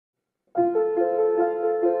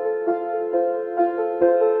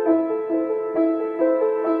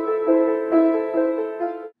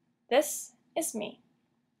is me.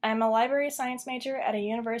 I'm a library science major at a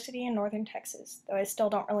university in northern Texas, though I still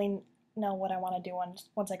don't really know what I want to do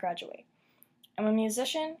once I graduate. I'm a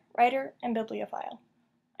musician, writer, and bibliophile.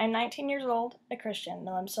 I'm 19 years old, a Christian,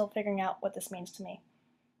 though I'm still figuring out what this means to me.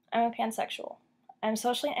 I'm a pansexual. I'm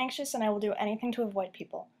socially anxious and I will do anything to avoid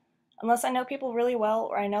people. Unless I know people really well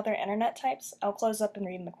or I know their internet types, I'll close up and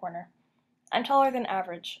read in the corner. I'm taller than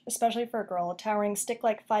average, especially for a girl, a towering stick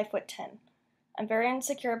like 5'10". I'm very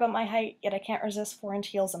insecure about my height, yet I can't resist 4-inch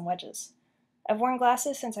heels and wedges. I've worn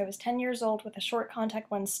glasses since I was 10 years old with a short contact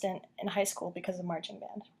lens stint in high school because of marching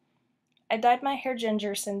band. I dyed my hair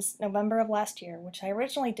ginger since November of last year, which I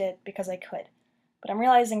originally did because I could, but I'm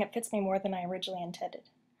realizing it fits me more than I originally intended.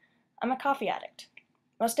 I'm a coffee addict.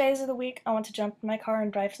 Most days of the week, I want to jump in my car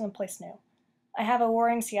and drive someplace new. I have a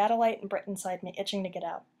warring Seattleite and Brit inside me itching to get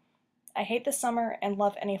out. I hate the summer and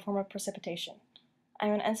love any form of precipitation.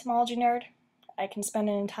 I'm an entomology nerd. I can spend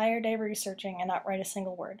an entire day researching and not write a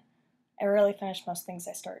single word. I rarely finish most things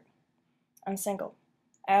I start. I'm single.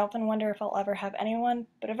 I often wonder if I'll ever have anyone,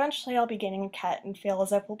 but eventually I'll be gaining a cat and feel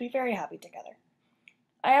as if we'll be very happy together.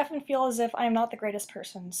 I often feel as if I am not the greatest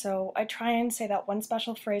person, so I try and say that one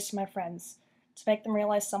special phrase to my friends to make them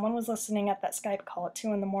realize someone was listening at that Skype call at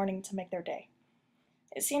 2 in the morning to make their day.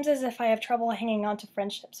 It seems as if I have trouble hanging on to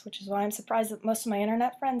friendships, which is why I'm surprised that most of my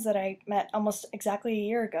internet friends that I met almost exactly a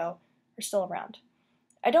year ago are still around.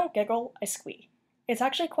 I don't giggle, I squee. It's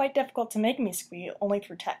actually quite difficult to make me squee only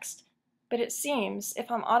through text. But it seems, if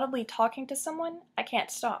I'm audibly talking to someone, I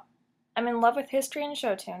can't stop. I'm in love with history and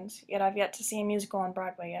show tunes, yet I've yet to see a musical on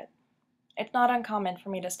Broadway yet. It's not uncommon for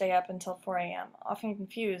me to stay up until 4 a.m., often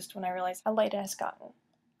confused when I realize how late it has gotten.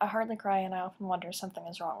 I hardly cry and I often wonder something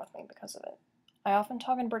is wrong with me because of it. I often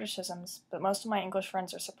talk in Britishisms, but most of my English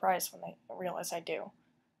friends are surprised when they realize I do.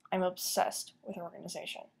 I'm obsessed with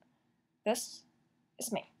organization. This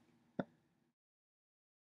is me.